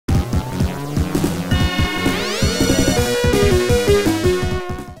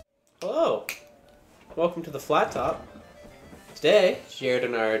welcome to the Flat Top. Today, Jared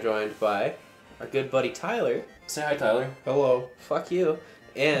and I are joined by our good buddy Tyler. Say hi, Tyler. Hello. Fuck you.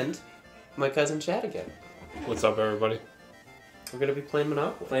 And my cousin Chad again. What's up, everybody? We're gonna be playing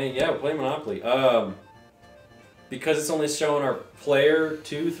Monopoly. We're playing Monopoly. Because it's only showing our player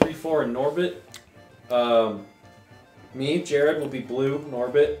 2, 3, 4, and Norbit. Me, Jared, will be blue.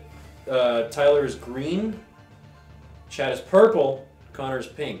 Norbit. Tyler is green. Chad is purple. Connor is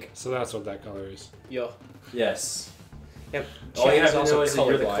pink. So that's what that color is. Yo. Yes. Yep. All you Chad have is to know also is that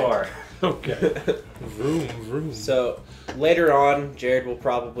you're the colorblind. car. Okay. Vroom, vroom. So, later on, Jared will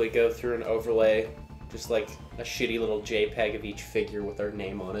probably go through and overlay just like a shitty little JPEG of each figure with our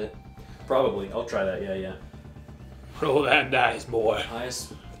name on it. Probably. I'll try that. Yeah. Roll that dice, boy.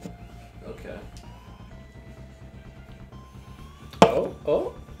 Nice. Okay.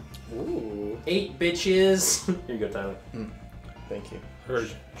 Oh. Ooh. 8 bitches. Here you go, Tyler. Thank you.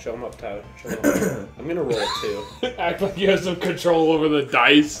 Heard. Show him up, Tyler. Show him up. I'm gonna roll it too. Act like you have some control over the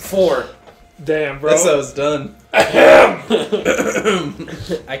dice. 4. Damn, bro. That's how it's done.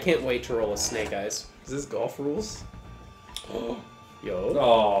 I can't wait to roll a snake eyes. Is this golf rules? Yo.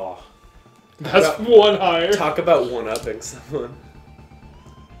 Oh. That's one higher. Talk about one-upping someone.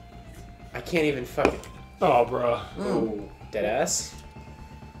 I can't even fucking... Oh, bro. Ooh. Deadass.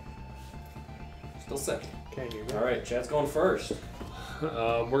 Still second. Okay, you're good. All right, Chad's going first.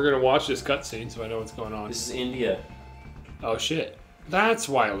 We're gonna watch this cutscene so I know what's going on. This is India. Oh shit. That's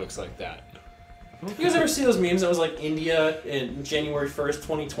why it looks like that. You guys ever see those memes that was like India in January 1st,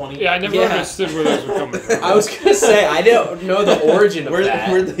 2020? Yeah, I never understood where those were coming from. I was gonna say, I don't know the origin of that.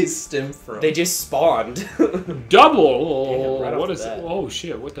 Where they stem from? They just spawned. Double! Yeah, right What off is the it? bat. Oh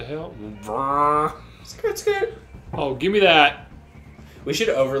shit, what the hell? Skirt. Oh, give me that. We should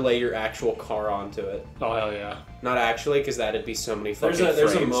overlay your actual car onto it. Oh, hell yeah. Not actually, because that'd be so many fucking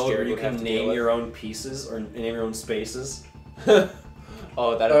There's a frames mode where Jared you would have can to deal name with. your own pieces or name your own spaces.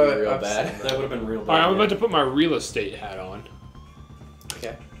 Oh, that'd be real I've bad. seen That would have been real bad. Alright, I'm about to put my real estate hat on.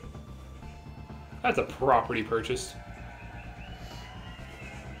 Okay. That's a property purchase.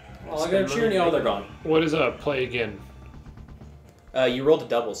 Oh, I got a cheer. Oh, they're gone. What is a play again? You rolled a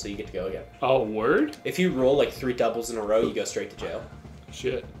double, so you get to go again. Oh, word? If you roll like 3 doubles in a row, you go straight to jail.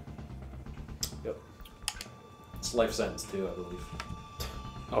 Shit. Yep. It's life sentence too, I believe.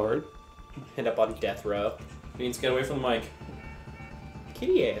 Oh, word? End up on death row. Beans, get away from the mic.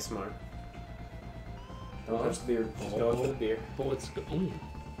 Kitty ASMR. Don't touch the beer. Just go for the beer. Oh, what's... Ooh.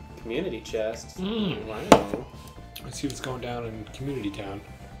 Community chest. Mm. Wow. Let's see what's going down in Community Town.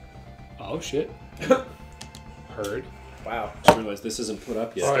 Oh, shit. Heard. Wow. Just realized this isn't put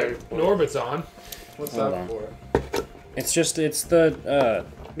up yet. Alright, Norbit's on. What's Hold that on. for? It's the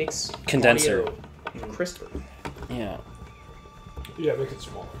Makes Condenser. audio crisper. yeah. Yeah, make it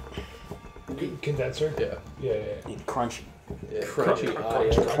smaller. Condenser? Yeah. Yeah. Crunchy. Yeah. Crunchy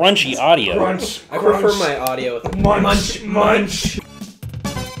audio. Crunchy audio. Crunch. I prefer my audio with Munch. Munch.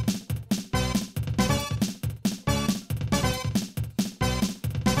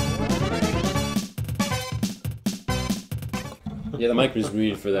 Yeah, the mic was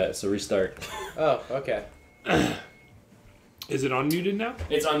muted for that, so restart. Oh, okay. Is it unmuted now?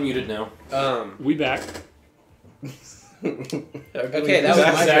 It's unmuted now. We back. Okay, that was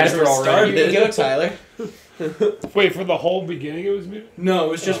my Disaster first already. You can go, Tyler. Wait, for the whole beginning it was muted? No, it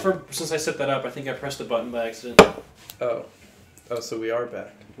was just for since I set that up. I think I pressed the button by accident. Oh, so we are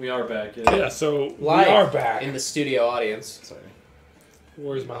back. We are back. Yeah. Yeah, so Live we are back. in the studio audience. Sorry.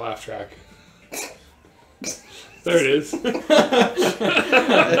 Where's my laugh track? There it is. Incredible.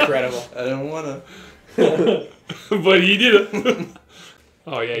 I didn't wanna. But you did it.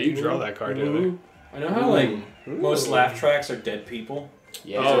 Oh yeah, you draw that card, didn't I know how like most laugh tracks are dead people.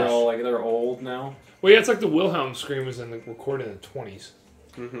 Yeah. They're all like they're old now. Well, yeah, it's like the Wilhelm scream was in the recorded in the 20s.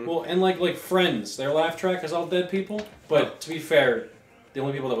 Mm-hmm. Well, and like Friends, their laugh track is all dead people. But to be fair, the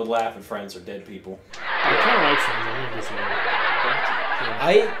only people that would laugh at Friends are dead people. I kind of like Friends. I'm gonna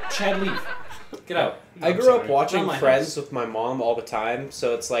disagree. Chad, leave. Get out. I I'm grew sorry. up watching Not my Friends house. with my mom all the time,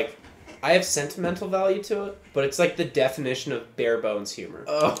 so it's like I have sentimental value to it, but it's like the definition of bare bones humor.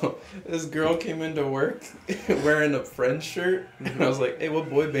 Oh, this girl came into work wearing a Friends shirt, and I was like, "Hey, what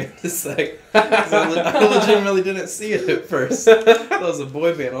boy band is that?" 'Cause I legitimately didn't see it at first. That was a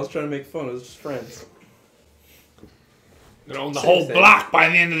boy band. I was trying to make fun. It was just Friends. Gonna own the Same whole thing. block by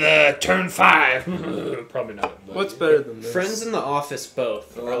the end of the turn 5. Probably not. But What's better than this? Friends and The Office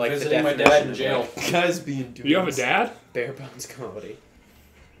both are like the Visiting my definition dad in of jail. like Guys being dudes. you have a dad? bare bones comedy.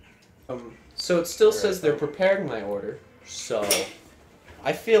 So it still says they're preparing my order, so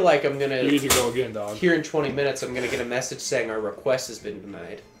I feel like I'm gonna You need to go again, dog. here in 20 minutes I'm gonna get a message saying our request has been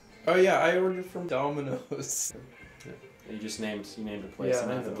denied. Oh yeah, I ordered from Domino's. You named a place, Yeah,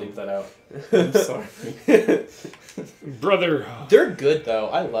 and I I have to know. bleep that out. I'm sorry. Brother. They're good though.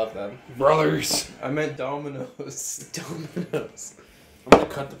 I love them. Brothers. I meant Domino's. Domino's. I'm gonna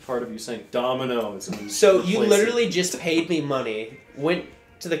cut the part of you saying Domino's. And So you replace literally just paid me money, went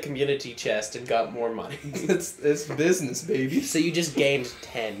to the community chest and got more money. it's business, baby. So you just gained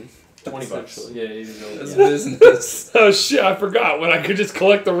 10. it. $20. Essentially. Yeah, you know. That's Yeah. business. Oh shit, I forgot when I could just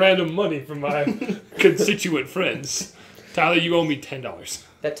collect the random money from my constituent friends. Tyler, you owe me $10.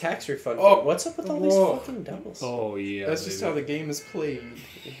 That tax refund. Oh. What's up with all Whoa. these fucking doubles? Oh yeah. That's just how the game is played.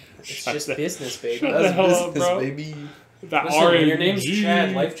 It's Shut just the- business, baby. shut the That's hell up, business, bro. baby. That Listen, when your RNG. name's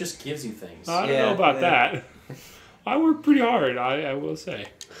Chad, life just gives you things. I don't Yeah, know about yeah. that. I work pretty hard, I will say.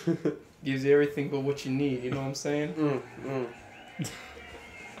 Gives you everything but what you need. You know what I'm saying?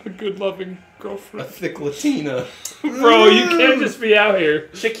 A good loving A girlfriend. thick Latina. Bro, you can't just be out here.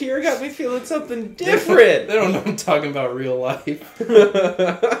 Shakira got me feeling something different. They don't know I'm talking about real life.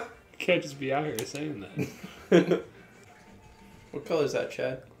 You can't just be out here saying that. What color is that,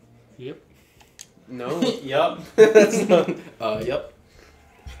 Chad? Yep. No. Yup. That's not. Yep.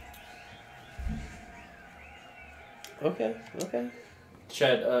 Okay. Okay.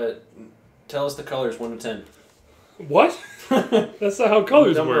 Chad, tell us the colors 1 to 10. What? That's not how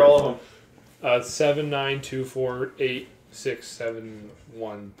colors Number work. all of them. 7, 9, 2, 4, 8, 6, 7,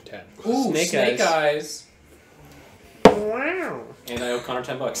 1, 10. Ooh, Snake eyes. Wow. And I owe Connor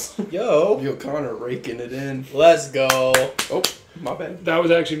 $10. Yo. Yo, Connor raking it in. Let's go. Oh, my bad. That was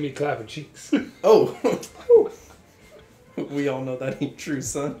actually me clapping cheeks. Oh. We all know that ain't true,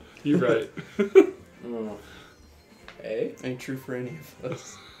 son. You're right. Mm. Hey. Ain't true for any of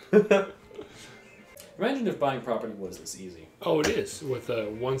us. Imagine if buying property was this easy. Oh, it is. With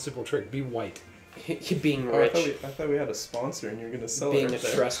one simple trick. Be white. Being Oh, rich. I thought we had a sponsor and you were gonna sell Being it a right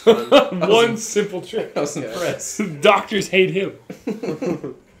there. trust fund. One simple trick. I was impressed. Doctors hate him.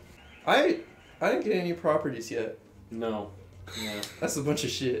 I didn't get any properties yet. No. Yeah. That's a bunch of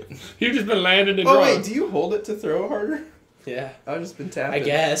shit. You've just been landing and Oh drawing. wait, do you hold it to throw harder? Yeah. I've just been tapping. I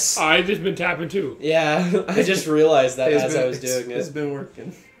guess. I just been tapping too. Yeah. I just realized that Hey, it's as been- I was doing It's it. been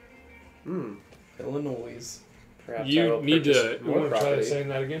working. Hmm. Illinois. Perhaps I You will need purchase to. You more want to try property. saying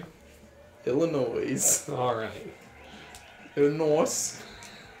that again? Illinois. All right. Illinois.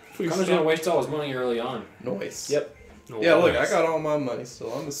 Please Connor's say- gonna waste all his money early on. Noise. Yep. Yeah, look, I Nice. got all my money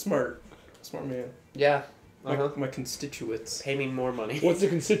still. I'm a smart man. Yeah. My, Uh-huh. my constituents. Pay me more money. What's the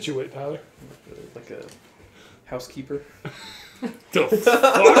constituent, Tyler? Like a housekeeper. The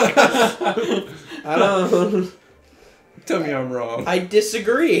fuck? I don't. Tell me I'm wrong. I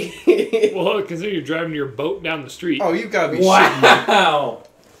disagree. Well, consider you're driving your boat down the street. Oh, you gotta be shitting me. Wow.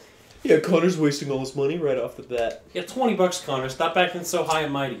 Yeah, Connor's wasting all his money right off the bat. Yeah, $20, Connor. Stop acting so high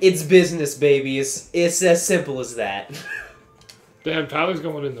and mighty. It's business, babies. It's as simple as that. Damn, Tyler's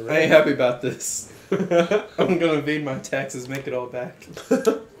going in the I ain't rain. happy about this. I'm gonna evade my taxes, make it all back.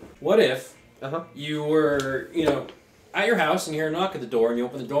 What if Uh-huh. you were, at your house and you hear a knock at the door and you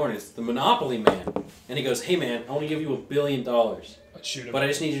open the door and it's the Monopoly man. And he goes, hey man, I want to give you $1 billion. Let's shoot him. But I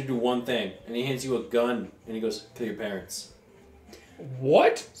just need you to do one thing. And he hands you a gun and he goes, kill your parents.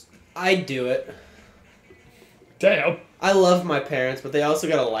 What? I'd do it. Damn. I love my parents, but they also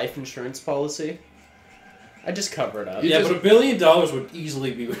got a life insurance policy. I just cover it up. Yeah, but $1 billion would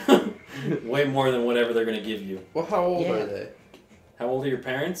easily be way more than whatever they're going to give you. Well, how old Yeah. are they? How old are your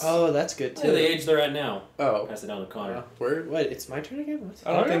parents? Oh, that's good Yeah, too. the age they're at now. Oh, Pass it down to Connor. word? What? It's my turn again? What?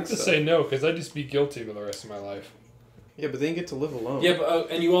 I don't think have to so. say no because I'd just be guilty for the rest of my life. Yeah, but they didn't get to live alone. Yeah, but,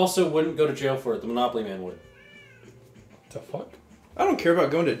 and you also wouldn't go to jail for it. The Monopoly man would. The fuck? I don't care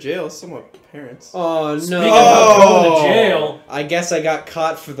about going to jail. It's still my parents. Oh no! Speaking of going to jail, I guess I got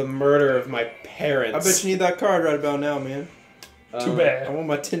caught for the murder of my parents. I bet you need that card right about now, man. Too I bad. want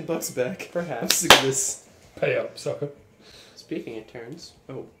my $10 back. I'm Perhaps. sick of this. Pay up, sucker. Speaking of turns,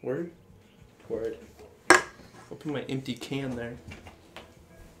 Oh, word? word. I'll put my empty can there.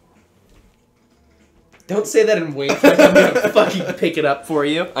 Don't say that and wait like I'm gonna fucking pick it up for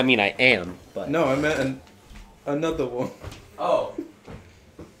you. I mean, I am, but No, I meant another one. Oh,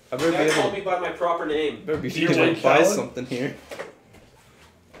 I better be able, me by my proper name. better be You're able Jake to buy Fallon? something here.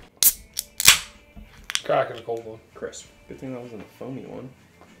 Cracking a cold one. Crisp. Good thing that wasn't a foamy one.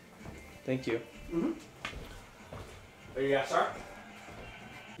 Thank you. What you got, sir?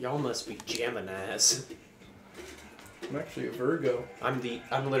 Y'all must be Geminis. I'm actually a Virgo. I'm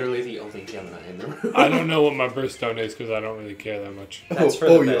literally the only Gemini in the room. I don't know what my birthstone is because I don't really care that much. That's for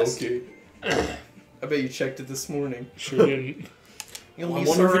the yeah, best. okay. I bet you checked it this morning. Sure didn't. You'll I be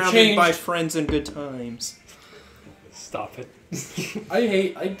wonder if it surrounded changed. by friends and good times. Stop it. I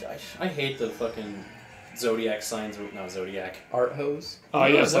hate the fucking zodiac signs. Not zodiac. Art hose. Oh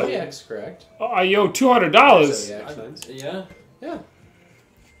yeah, so, Zodiac's correct. oh yo, $200. Zodiac signs. Yeah. Yeah.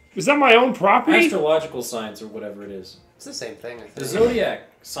 Is that my own property? Astrological signs or whatever it is. It's the same thing, I The think. zodiac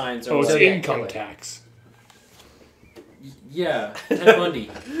signs are. Oh, it's like, Zodiac income killer. tax. yeah, Ted Bundy.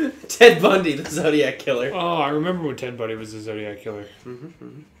 Ted Bundy, the Zodiac killer. Oh, I remember when Ted Bundy was the Zodiac killer.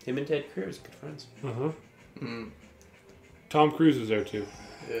 Him and Ted Cruz, good friends. Tom Cruise was there too.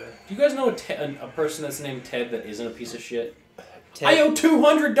 Yeah. Do you guys know a person that's named Ted that isn't a piece of shit? Ted, I owe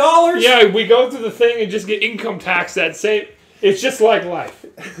 $200. Yeah, we go through the thing and just get income tax that same. It's just like life.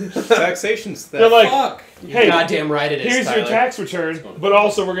 Taxation's They're theft. like, Fuck. you're hey, goddamn right it is, here's Tyler. your tax return, but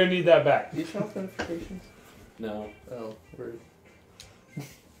also we're gonna need that back. Each health notifications. No. Oh, weird.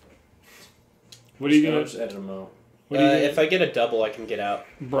 What are you I'll gonna? just edit them out. What are you gonna If I get a double, I can get out.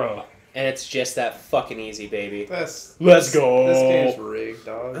 bro? And it's just that fucking easy, baby. Let's go. This game's rigged,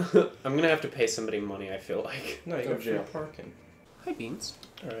 dog. I'm gonna have to pay somebody money, I feel like. No, you Go got to free jail. parking. Hi, Beans.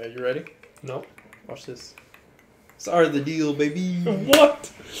 Alright, you ready? No. Watch this. It's art of the deal, baby.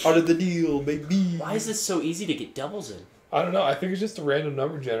 What? Art of the deal, baby. Why is this so easy to get doubles in? I don't know. I think it's just a random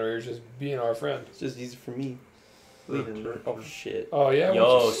number generator just being our friend. It's just easy for me. Oh shit. Oh yeah.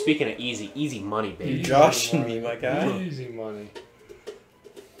 Yo, which is- speaking of easy, easy money, baby. You joshing me, my guy. Easy money.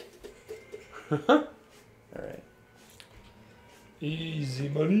 Alright. Easy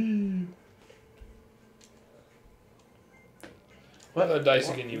money. What? The dice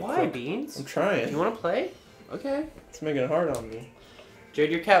again, you Why, prick. Beans? I'm trying. You want to play? Okay. It's making it hard on me.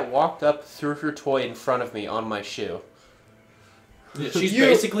 Jared, your cat walked up, threw her toy in front of me on my shoe. Yeah, she's You-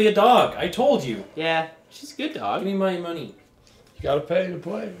 basically a dog. I told you. Yeah, she's a good Give dog. me my money. You gotta pay to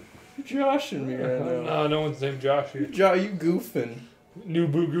play. You're joshing me right now. No, no one's named Josh here. You goofing. New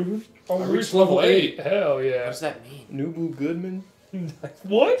Boo Goofin? Oh, I we reached reached level level 8. Hell What yeah. does that mean? Nubu Goodman?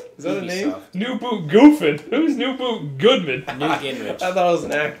 What? Is that a name? Ubisoft. New Boo Goofin? Who's New Boo Goodman? Newt Gingrich. I thought it was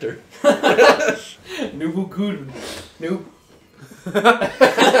an actor. Nubu good. Noob.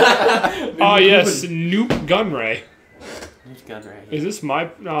 Oh yes, Noop Gunray. Newt Gunray. Is this my...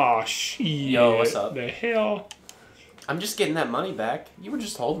 Oh shit. Yo, what's up? The hell? I'm just getting that money back. You were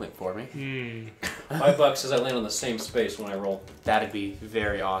just holding it for me. $5 as I land on the same space when I roll. That'd be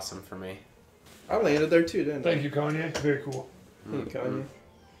very awesome for me. I landed there too, didn't I? Thank you, Kanye. Very cool. Hey, Kanye.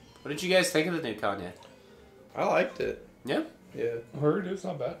 What did you guys think of the new Kanye? I liked it. Yeah? Yeah, Heard it's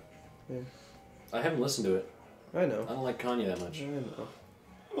not bad. I haven't listened to it. I know. I don't like Kanye that much. I know.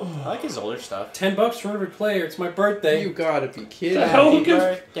 I like his older stuff. $10 for every player. It's my birthday. You gotta be kidding. The hell? me. Who gives-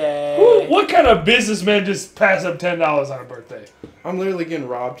 birthday. Who, what kind of businessman just pass up $10 on a birthday? I'm literally getting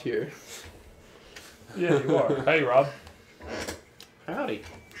robbed here. Yeah, you are. Hey, Rob. Howdy.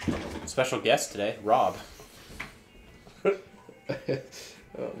 Special guest today, Rob.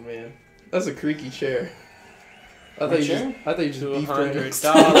 Oh man, that's a creaky chair. I thought you just beefed right next to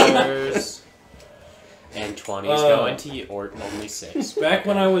it. $200. And 20 is Oh. going to you, or only 6. Back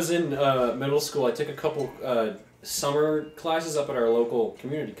when I was in middle school, I took a couple summer classes up at our local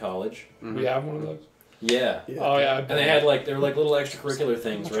community college. We have one of those. Yeah. Yeah. Oh yeah. And they had they were like little extracurricular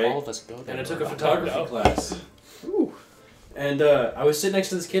things, All right? of us go there. And I took a Rob. photography class. Ooh. And I was sitting next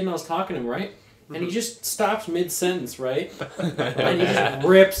to this kid and I was talking to him, right? And he just stops mid-sentence, right? And he just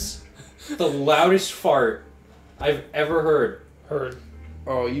rips the loudest fart I've ever heard. Heard.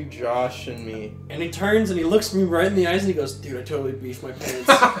 Oh, you joshing me. And he turns and he looks me right in the eyes and he goes, "Dude, I totally beefed my pants."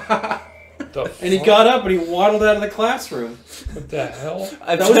 The And he fuck? got up and he waddled out of the classroom. What the hell?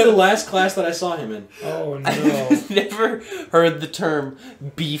 I've That was the last class that I saw him in. Oh no. I've never heard the term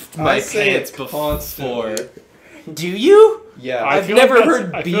beefed I my say pants it before. constantly. Do you? Yeah, I I've feel like never that's-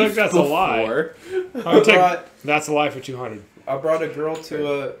 heard I beef feel like that's a lie. before. I would take, brought- that's a lie for 200. I brought a girl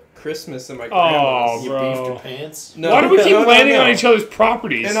to a Christmas in my Oh, grandma's. You bro. beefed your pants? No, Why do we keep no, no, landing no. on each other's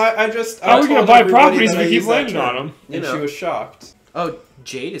properties? And I just How are we gonna told buy everybody properties that if I we keep used that landing on term, them? You And know. she was shocked. Oh,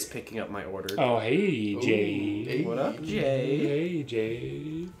 Jade is picking up my order. Oh, hey, Jay. Ooh, hey. What up, Jade? Hey,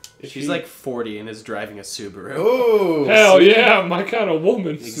 Jay. She's like 40 and is driving a Subaru. Oh, Hell see? yeah, my kind of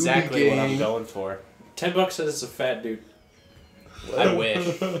woman. Exactly what I'm gang. going for. $10 says it's a fat dude. I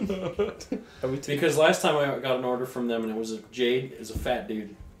wish. Are we Because last time I got an order from them and it was a Jade is a fat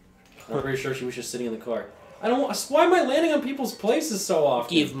dude. I'm pretty sure she was just sitting in the car. I don't want. Why am I landing on people's places so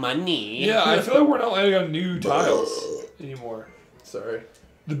often? Give money. Yeah, I feel like we're not landing on new tiles anymore. Sorry.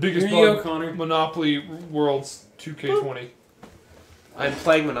 The biggest Here you go, bug, Connor. Monopoly World's 2K20. I'm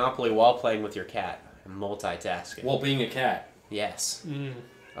playing Monopoly while playing with your cat. I'm multitasking. While being a cat. Yes. Mm.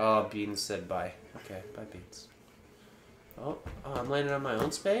 Oh, Beans said bye. Okay, bye, Beans. Oh, I'm landing on my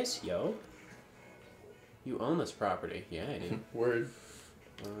own space? Yo. You own this property. Yeah, I do. Word.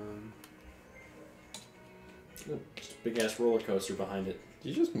 Just a big ass roller coaster behind it. Did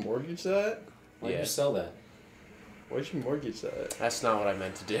you just mortgage that? Why'd Yeah. you sell that? Why'd you mortgage that? That's not what I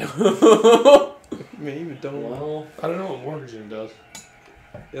meant to do. Man, you don't. Well, I don't know what mortgaging does.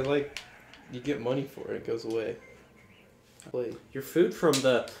 Yeah, like, you get money for it, it goes away. Play. Your food from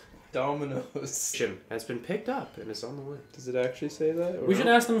the Domino's. gym has been picked up and is on the way. Does it actually say that? Or we should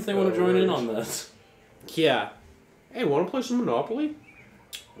ask them if they want to join in word. on this. Yeah. Hey, want to play some Monopoly?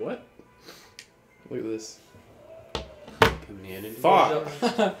 What? Look at this. Community. Fuck!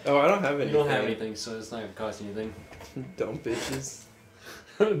 Oh, I don't have We anything. don't have anything, so it's not gonna cost anything. Dumb bitches.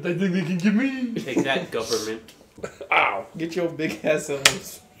 They think they can get me. Take that, government. Ow. Get your big ass up.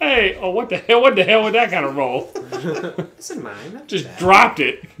 Hey, oh, what the hell? What the hell with that kind of roll? This is mine. That's Just bad. dropped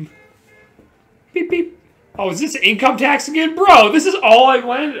it. Beep beep. Oh, is this income tax again, bro? This is all I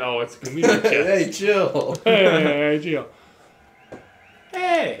landed. Oh, it's community tax. Hey, chill. Hey, Gio.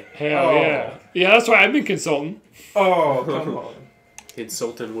 Hey! Hell Oh. yeah. Yeah, that's why I've been consulting. Oh, come on.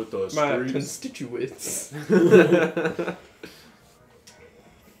 Consulting with us. My constituents.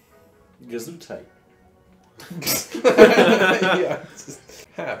 Gesundheit. Yeah.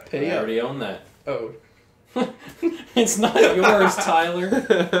 Ha, pay I up. already own that. Oh. It's not yours, Tyler.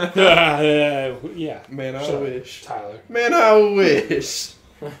 Yeah. Man, I Shut up, wish. Tyler. Man, I wish.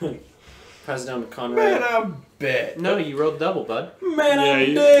 Pass it down to Man, Conrad. I bet. No, you rolled double, bud. Man, Yeah, I'm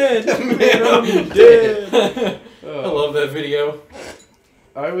you- dead. Man, I'm dead. I love that video.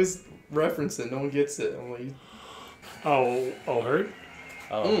 I always reference it. No one gets it. I'm like, Oh, heard?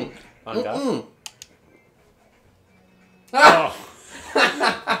 Oh. On God. Oh.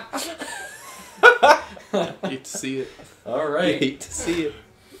 hate to see it. All I right. hate to see it.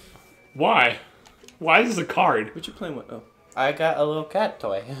 Why? Why is this a card? What you playing with? Oh. I got a little cat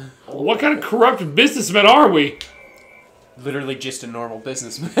toy. What kind of corrupt businessmen are we? Literally just a normal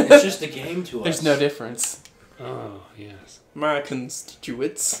businessman. It's just a game to us. There's no difference. Oh, yes. My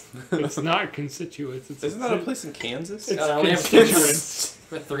constituents. It's not constituents. It's Isn't that a place in Kansas? It's God, I only have constituents.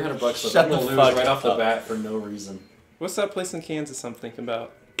 $300 left. Shut I'm gonna the lose fuck right off the up. bat for no reason. What's that place in Kansas I'm thinking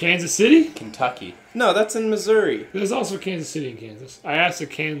about? Kansas City? Kentucky. No, that's in Missouri. There's also Kansas City in Kansas. I asked a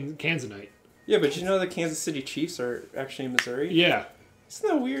Kansanite. Yeah, but you know the Kansas City Chiefs are actually in Missouri? Yeah. Isn't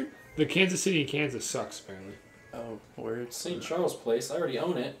that weird? The Kansas City in Kansas sucks, apparently. Oh, words. St. Charles Place. I already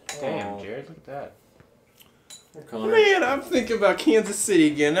own it. Damn, Oh, Jared, look at that. poor Connor. Man, I'm thinking about Kansas City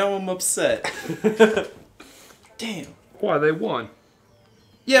again. Now I'm upset. Damn. Why, they won.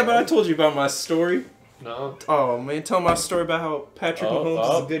 Yeah, but I told you about my story. No. Oh, man, tell my story about how Patrick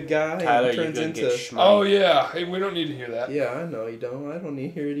Mahomes is a good guy Tyler, and you turns gonna into... get schmucked. Oh, yeah. Hey, we don't need to hear that. Yeah, I know you don't. I don't need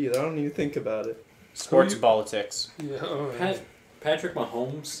to hear it either. I don't need to think about it. Sports Who you- politics. Yeah. Oh, yeah. Patrick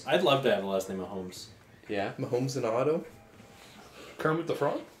Mahomes. I'd love to have the last name Mahomes. Yeah. Mahomes and Otto. Kermit the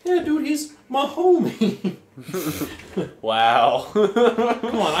Frog? Yeah, dude, he's my homie. Wow.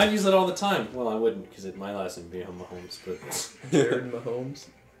 Come on, I'd use that all the time. Well, I wouldn't, because my last name would be Mahomes, but... Jared Mahomes.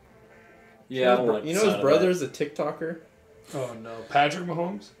 Yeah, I don't like You the know his sound of brother's a TikToker? Oh, no. Patrick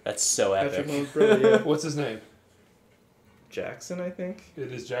Mahomes? That's so Patrick epic. Mahomes' brother, yeah. What's his name? Jackson, I think.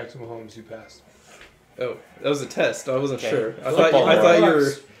 It is Jackson Mahomes who passed. Oh, that was a test. I wasn't Okay. sure. I Football thought you were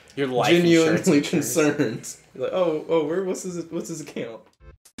bucks. Your life insurance genuinely insurance. concerned. You're like, oh, what's his account?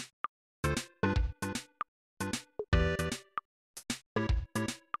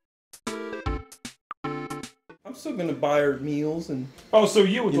 I'm still gonna buy her meals and Oh, so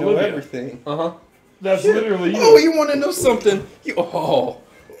you with you know Olivia. everything. Uh-huh. That's literally you. Oh, you want to know something?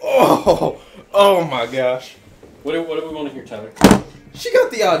 Oh my gosh! What do we want to hear, Tyler? She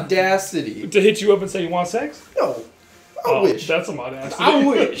got the audacity. To hit you up and say you want sex? No, I Oh, wish. That's some audacity. I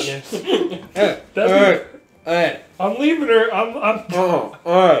wish. That's Alright. I'm leaving her. I'm Oh,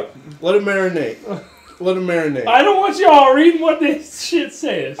 alright. Let it marinate. Let it marinate. I don't want y'all reading what this shit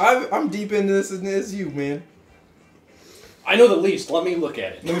says. I'm deep into this as you, man. I know the least. Let me look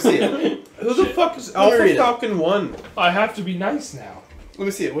at it. Let me see it. Who the fuck is Let me read Alpha it. Falcon 1? I have to be nice now. Let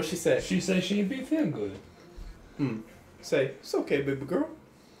me see it. What'd she say? She says she ain't be feeling good. Say, it's okay, baby girl.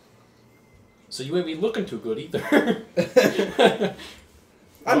 So you ain't be looking too good either.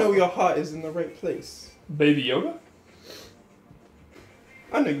 I know your heart is in the right place. Baby Yoda?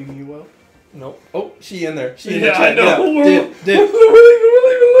 I know you mean well. Nope. Oh, she in there. She in Yeah, the I chat. know. Yeah, did.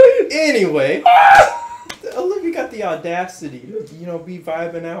 Really? Anyway, Olivia got the audacity to, be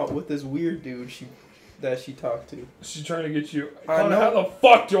vibing out with this weird dude that she talked to. She's trying to get you. I Connor, know. How the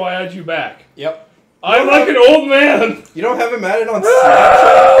fuck do I add you back? Yep. I'm like an old man. You don't have him added on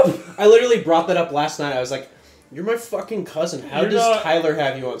Snapchat? I literally brought that up last night. I was like, You're my fucking cousin. How You're does not- Tyler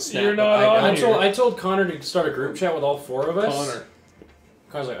have you on Snap? you're not I on got here. I told Connor to start a group chat with all 4 of us. Connor.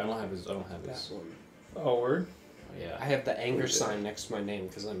 Connor's like, I don't have his. that his. one. Oh, word. Yeah. I have the anger sign next to my name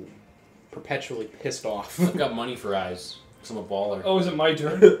because I'm perpetually pissed off. I've got money for eyes. Because I'm a baller. Oh, is it my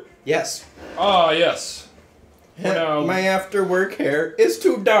turn? Yes. Ah, yes. No. My after work hair is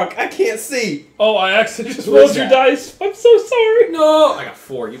too dark. I can't see. Oh, I accidentally just Who is rolled your that? dice. I'm so sorry. No! I got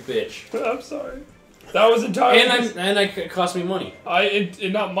 4, you bitch. I'm sorry. That was entirely. It cost me money.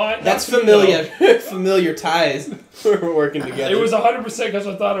 It not mine. That's not for me, familiar. Familiar ties. We're working though. together. It was 100% because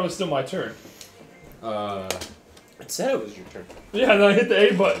I thought it was still my turn. It said it was your turn. Yeah, and then I hit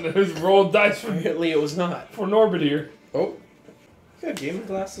the A button and it was rolled dice for Apparently, it was not. Norbert here. Oh. You got gaming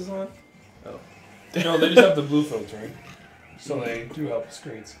glasses on? No, they just have the blue filtering, so they do help the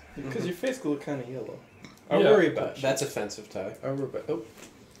screens. Because your face could look kind of yellow. I Yeah. worry about you. That's offensive, Ty. I worry about. Oh.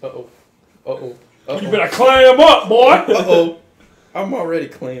 Uh-oh. Uh-oh. Uh-oh. You better clam up, boy. Uh-oh. I'm already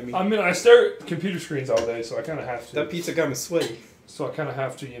clammy. I mean, I stare at computer screens all day, so I kind of have to. That pizza got me sweaty. So I kind of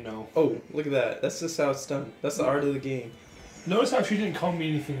have to, you know. Oh, look at that. That's just how it's done. That's the art of the game. Notice how she didn't call me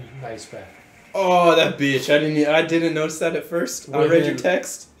anything nice back. Oh, that bitch. I didn't notice that at first. I read your Women.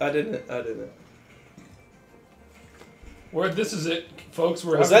 text. I didn't. Where this is it, folks.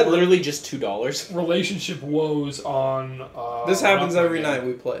 We're Was that having literally just $2? relationship woes on. This happens Rock every Band. night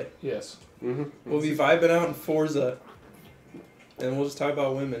we play. Yes. Mm-hmm. We'll be vibing out in Forza. And we'll just talk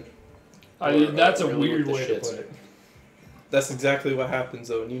about women. That's a really weird with the way to shits. put it. That's exactly what happens,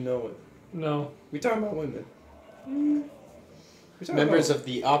 though, and you know it. No. We talking about women. We talking Members about, of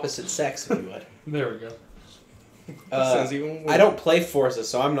the opposite sex, if you would. There we go. that sounds even I don't play Forza,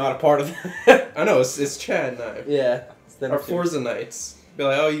 so I'm not a part of that. I know it's Chad and I. Yeah. It's them Our two. Forza nights. Be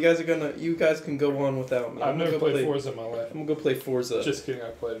like, oh, you guys can go on without me. I've I'm gonna never go played Forza in my life. I'm gonna go play Forza Just kidding, I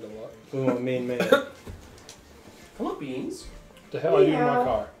played it a lot. with my main man. Hello, beans. The hell I do in my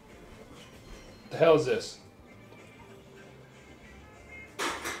car? The hell is this?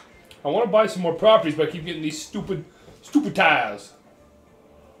 I want to buy some more properties, but I keep getting these stupid tiles.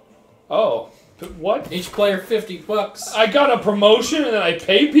 Oh, what? Each player $50. I got a promotion and then I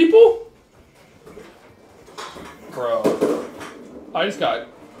pay people? Bro. I just got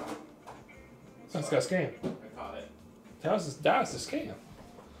scammed. I caught it. That's a scam.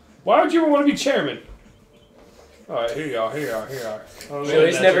 Why would you ever want to be chairman? Alright, here you are. Oh, So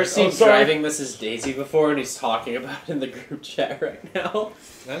he's never seen sorry. Driving Mrs. Daisy before, and he's talking about it in the group chat right now.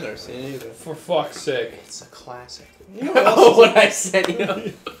 I've never seen it either. For fuck's sake. It's a classic. You know what else Oh, is what I said, you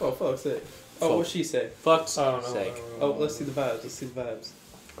know. Oh, fuck's sake. Oh, what'd she say? Fuck's I don't know. sake. Oh, let's see the vibes.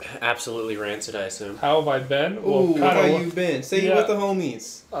 Absolutely rancid, I assume. How have I been? Ooh, how kinda you been? Say you yeah. with the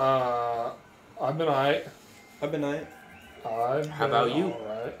homies. I've been alright. I've been alright. How about you?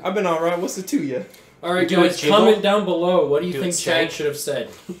 Alright. I've been alright. What's the two ya? Alright, Do a guys, jiggle? comment down below. What do you Do think it Chad stank? should have said?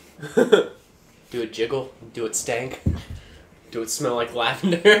 Do it jiggle. Do it stank. Do it smell like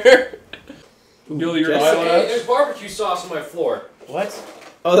lavender. Bill, your Jesse. eyelash? there's barbecue sauce on my floor. What?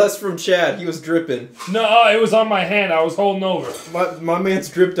 Oh, that's from Chad. He was dripping. No, it was on my hand. I was holding over. My man's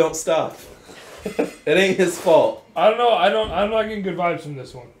drip don't stop. It ain't his fault. I don't know. I'm not getting good vibes from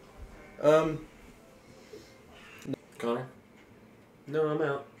this one. Connor, No, I'm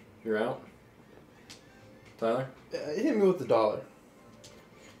out. you're out. Tyler? Hit me with the dollar.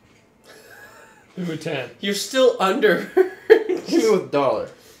 Give me 10. You're still under. Hit me with dollar.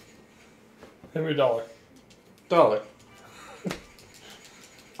 Give me $1. Dollar.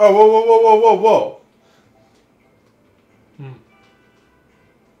 Oh, whoa.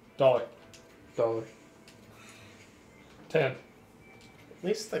 $1. Dollar. 10. At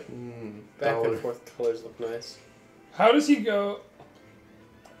least the back dollar. and forth colors look nice. How does he go?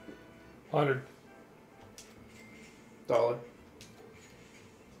 100. Dollar.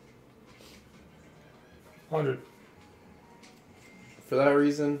 100. For that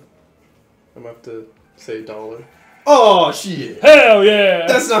reason, I'm gonna have to say dollar. Oh, shit. Hell yeah!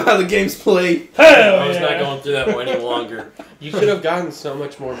 That's not how the game's played. Hell I was yeah! not going through that any longer. You could have gotten so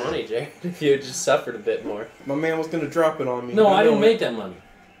much more money, Jay, if you had just suffered a bit more. My man was gonna drop it on me. No, I didn't know it. make that money.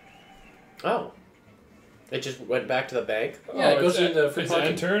 Oh. It just went back to the bank? Yeah, it goes it's into free it's parking.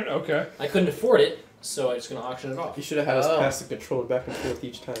 end turn? Okay. I couldn't afford it, so I was going to auction it off. You should have had us Oh. pass the controller back and forth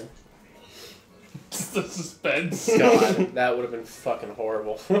each time. the suspense. God, that would have been fucking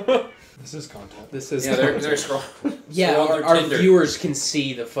horrible. This is content. This is Yeah, they're scroll. Yeah, Scroll our, through our Tinder. viewers can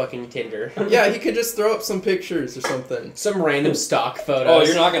see the fucking Tinder. Yeah, you could just throw up some pictures or something. Some random stock photos. Oh,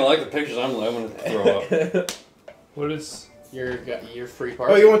 you're not going to like the pictures I'm going to throw up. What is. Your free Oh,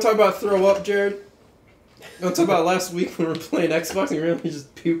 party. you want to talk about throw up, Jared? Don't talk about last week when we were playing Xbox and you really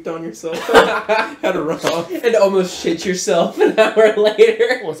just puked on yourself. Had to run off. And almost shit yourself an hour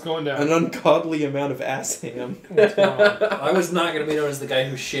later. What's going down? An ungodly amount of ass ham. What's going on? I was not going to be known as the guy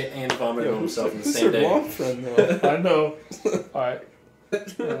who shit and vomited on himself in the Who's same your day. long friend though? I know. Alright. Yeah,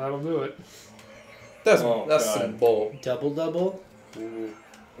 that'll do it. That's Oh, that's God. some bull. Double?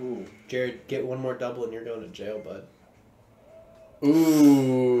 Ooh. Jared, get one more double and you're going to jail, bud.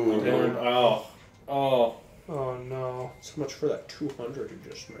 Ooh. Lord. Oh. Oh. Oh no. So much for that 200 you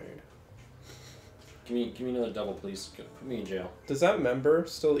just made. Give me another double, please. Put me in jail. Does that member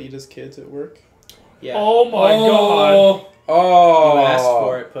still eat his kids at work? Yeah. Oh my god. Oh. You asked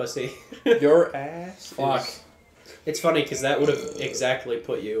for it, pussy. Your ass. Fuck. is- It's funny because that would have exactly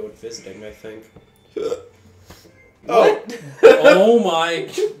put you in visiting, I think. Oh, Oh my.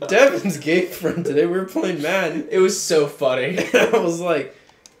 Devin's gay friend today. We were playing Madden. It was so funny. I was like,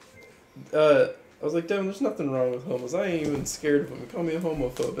 Devin, there's nothing wrong with homos. I ain't even scared of him. He called me a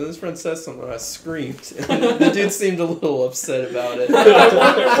homophobe. And his friend says something, and I screamed. And the dude seemed a little upset about it. I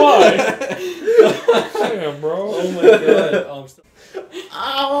wonder why. Damn, bro. Oh my god. Oh, I'm still...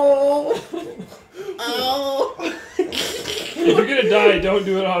 Ow! Ow! If you're gonna die, don't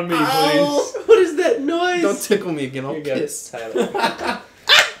do it on me, please. Ow! What is that noise? Don't tickle me again. I'll Here you go, piss. Tyler.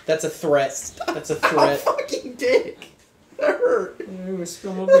 That's a threat. That's a Oh, threat. fucking dick. That hurt. We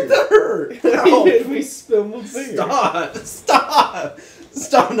spill my beer. That hurt. How Ow. did we spill my beer? Stop. Stop.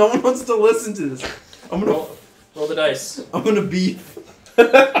 Stop. No one wants to listen to this. I'm gonna Roll the dice. beef. Not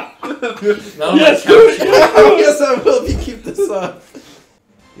on Yes, my couch. Yes, I will if you keep this up.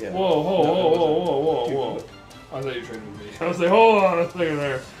 Yeah. Whoa, whoa, whoa, whoa, whoa, whoa. I thought you were trying to move me. I was like, hold on a second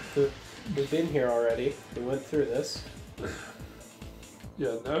there. We've been here already. We went through this.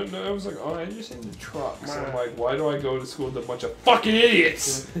 Yeah, no, I was like, oh, I just in the truck. So I'm like, why do I go to school with a bunch of fucking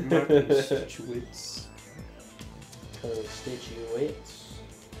idiots? Constituents. Constituents.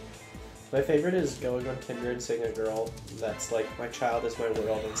 My favorite is going on Tinder and seeing a girl that's like, my child is my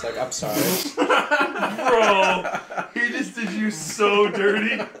world, and it's like, I'm sorry. Bro, he just did you so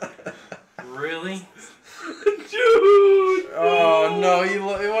dirty. Really? Dude! Oh no!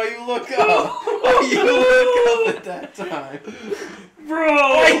 Why you look up? Why you look up at that time? Bro!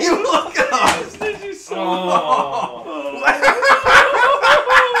 Why you look up? He did you so Oh.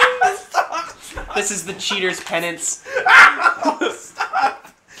 Stop! This is the cheater's penance. Ow, stop!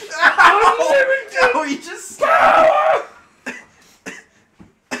 Ow! No, you just stop!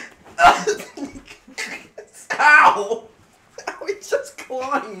 Ow! Ow, he's just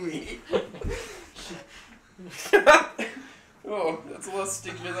clawing me. Oh, that's a lot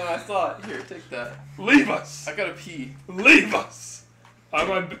stickier than I thought. Here, take that. Leave us! I gotta pee. Leave us! I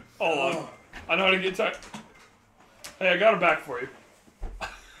might. Hold on. I know how to get tight. Hey, I got it back for you.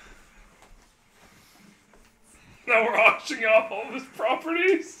 Now we're auctioning off all of his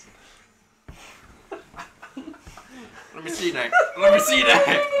properties. Let me see that. Let me see that.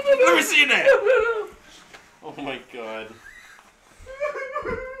 Let me see that. Oh my god.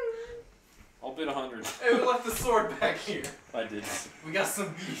 I'll bid 100. Hey, we left the sword back here. I did. We got some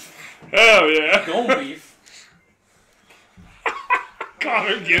beef. Hell yeah. Go beef.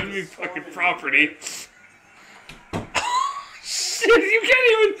 Connor giving me fucking property. Shit, you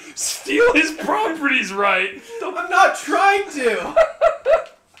can't even steal his properties right. I'm not trying to.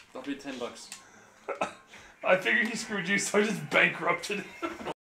 I'll bid $10. I figured he screwed you, so I just bankrupted him.